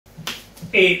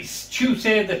It's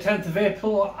Tuesday the 10th of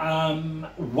April.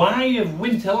 Why have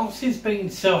winter losses been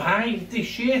so high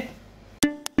this year?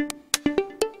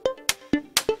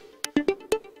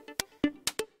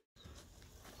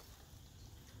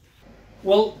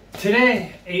 Well,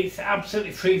 today it's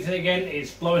absolutely freezing again,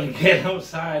 it's blowing again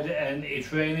outside and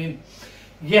it's raining.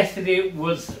 Yesterday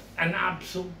was an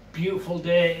absolute beautiful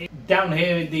day. Down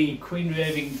here in the Queen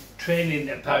Raving training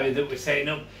area that we're setting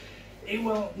up, it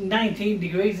was 19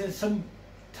 degrees at some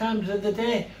times of the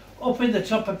day. Up in the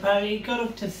top of Paris it got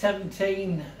up to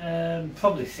 17,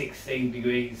 probably 16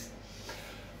 degrees.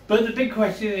 But the big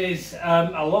question is,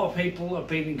 a lot of people have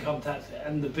been in contact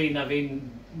and they've been having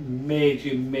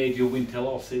major winter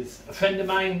losses. A friend of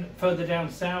mine further down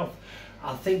south,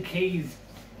 I think he's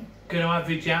going to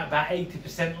average out about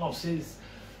 80% losses.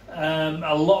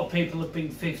 A lot of people have been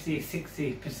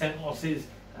 50-60% losses,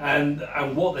 and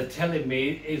what they're telling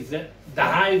me is that the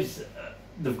hives,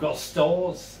 they've got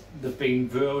stores, they've been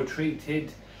Vero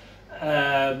treated,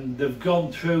 they've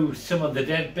gone through some of the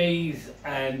dead bees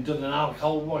and done an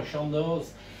alcohol wash on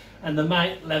those, and the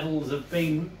mite levels have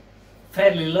been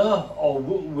fairly low or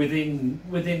within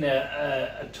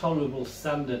a tolerable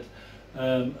standard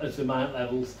as the mite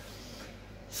levels.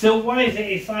 So why is it?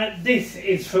 It's like, this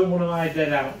is from one of my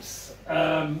dead outs.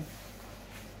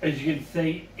 As you can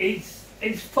see,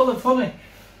 it's full of honey.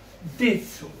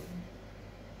 This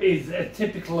is a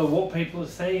typical of what people are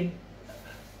saying,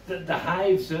 that the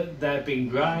hives, they're being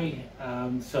dry,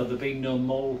 so there's been no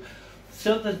mold.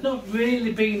 So there's not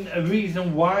really been a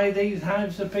reason why these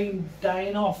hives have been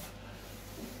dying off.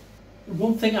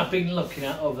 One thing I've been looking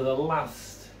at over the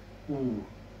last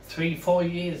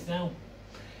 3-4 years now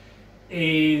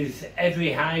is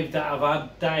every hive that I've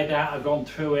had died out, I've gone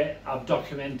through it, I've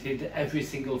documented every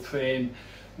single frame,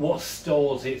 what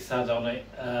stores it's had on it,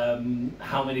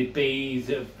 how many bees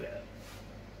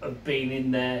have been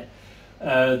in there,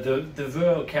 the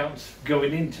Vero counts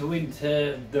going into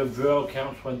winter, the Vero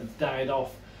counts when they've died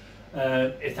off,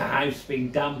 if the hive's been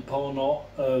damp or not,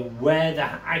 where the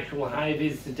actual hive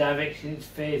is, the direction it's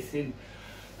facing,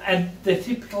 and the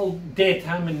typical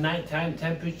daytime and nighttime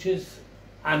temperatures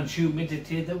and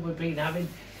humidity that we've been having.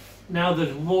 Now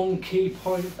there's one key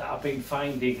point that I've been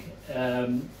finding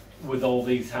with all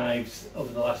these hives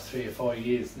over the last 3 or 4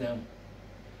 years now,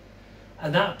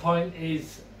 and that point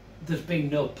is there's been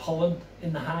no pollen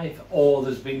in the hive, or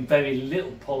there's been very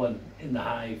little pollen in the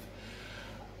hive.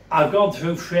 I've gone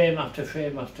through frame after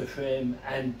frame after frame,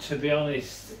 and to be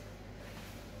honest,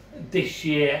 this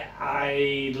year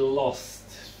I lost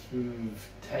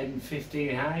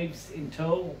 10-15 hives in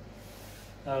total.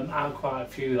 Out quite a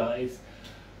few, that is.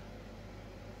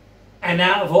 And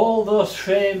out of all those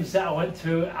frames that I went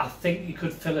through, I think you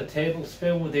could fill a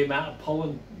tablespoon with the amount of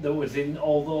pollen that was in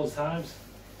all those hives.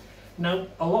 Now,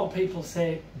 a lot of people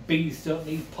say bees don't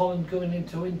need pollen going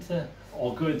into winter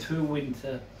or going through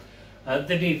winter.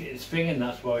 They need it in spring, and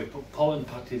that's why we put pollen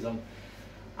patties on.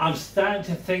 I'm starting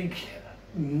to think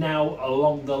now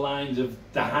along the lines of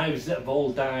the hives that have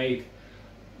all died,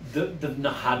 they've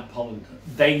not had pollen.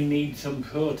 They need some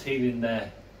protein in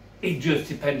there. It just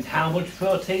depends how much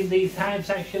protein these hives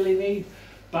actually need,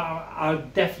 but I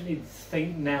definitely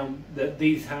think now that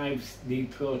these hives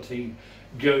need protein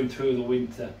going through the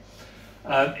winter.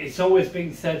 It's always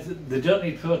been said that they don't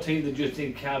need protein, they just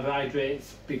need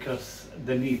carbohydrates, because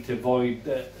they need to avoid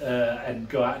and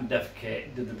go out and defecate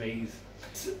into the bees.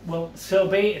 Well, so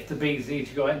be it if the bees need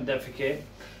to go out and defecate.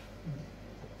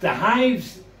 The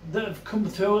hives that have come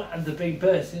through and they've been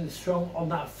bursting strong on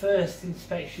that first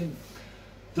inspection,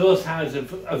 those hives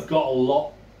have got a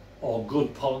lot or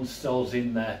good pollen stores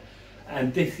in there,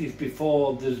 and this is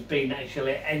before there's been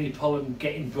actually any pollen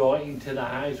getting brought into the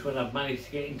hives when I've managed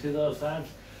to get into those hives.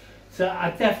 So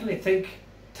I definitely think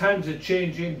times are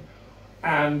changing,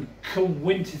 and come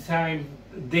winter time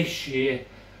this year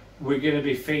we're going to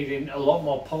be feeding a lot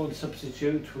more pollen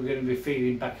substitutes. We're going to be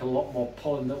feeding back a lot more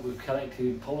pollen that we've collected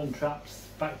in pollen traps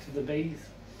back to the bees,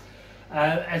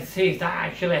 and see if that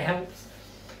actually helps.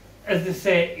 As I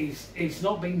say, it's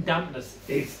not been dampness,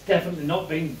 it's definitely not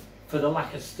been for the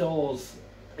lack of stores,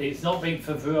 it's not been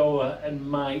for varroa and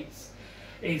mites,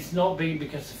 it's not been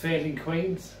because of failing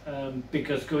queens,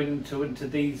 because going into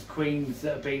these queens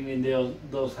that have been in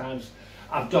those hives,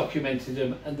 I've documented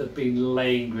them and they've been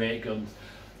laying great guns,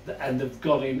 and they've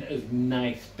got in as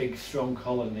nice big strong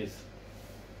colonies.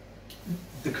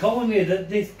 The colony that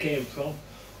this came from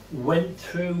went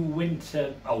through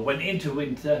winter, or went into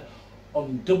winter,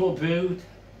 on double brood.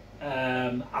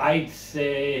 I'd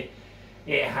say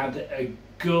it had a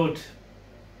good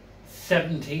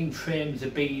 17 frames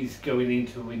of bees going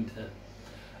into winter.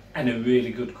 and a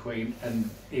really good queen, and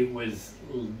it was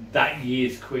that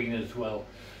year's queen as well.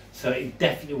 So it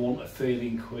definitely wasn't a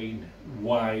failing queen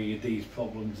why these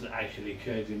problems actually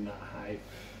occurred in that hive.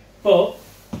 But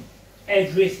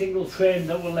every single frame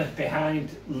that were left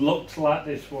behind looked like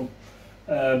this one.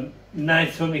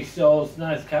 Nice honey stores,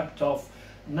 nice capped off,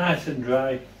 nice and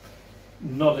dry,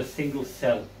 not a single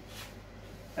cell.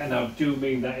 And I do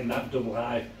mean that in that double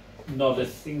hive, not a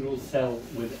single cell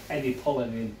with any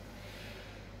pollen in.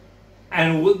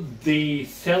 And with the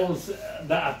cells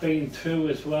that I've been through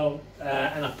as well,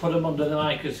 and I put them under the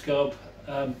microscope,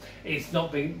 there's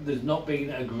not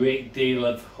been a great deal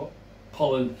of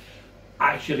pollen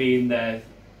actually in there.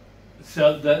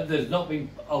 So there's not been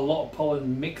a lot of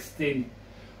pollen mixed in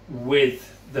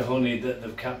with the honey that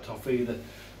they've capped off either.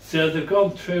 So they've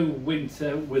gone through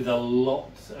winter with a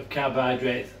lot of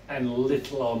carbohydrates and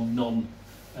little or none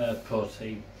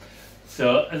protein.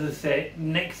 So as I say,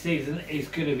 next season is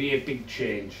going to be a big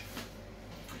change.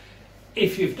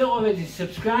 If you've not already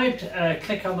subscribed,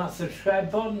 click on that subscribe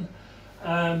button.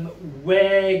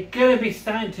 We're going to be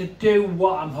starting to do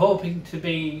what I'm hoping to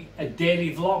be a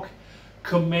daily vlog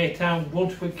come Maytown,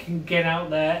 once we can get out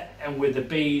there and with the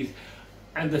bees.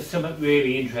 And there's something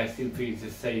really interesting for you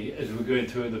to see as we're going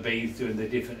through the bees, doing the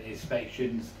different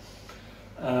inspections.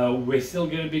 We're still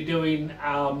going to be doing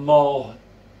our more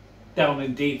down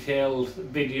in detailed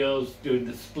videos, doing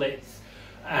the splits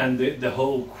and the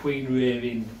whole queen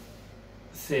rearing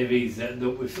series that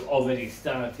we've already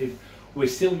started. We're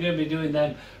still going to be doing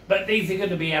them, but these are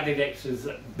going to be added extras,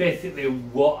 basically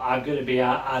what are going to be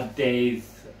our days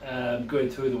going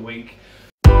through the week.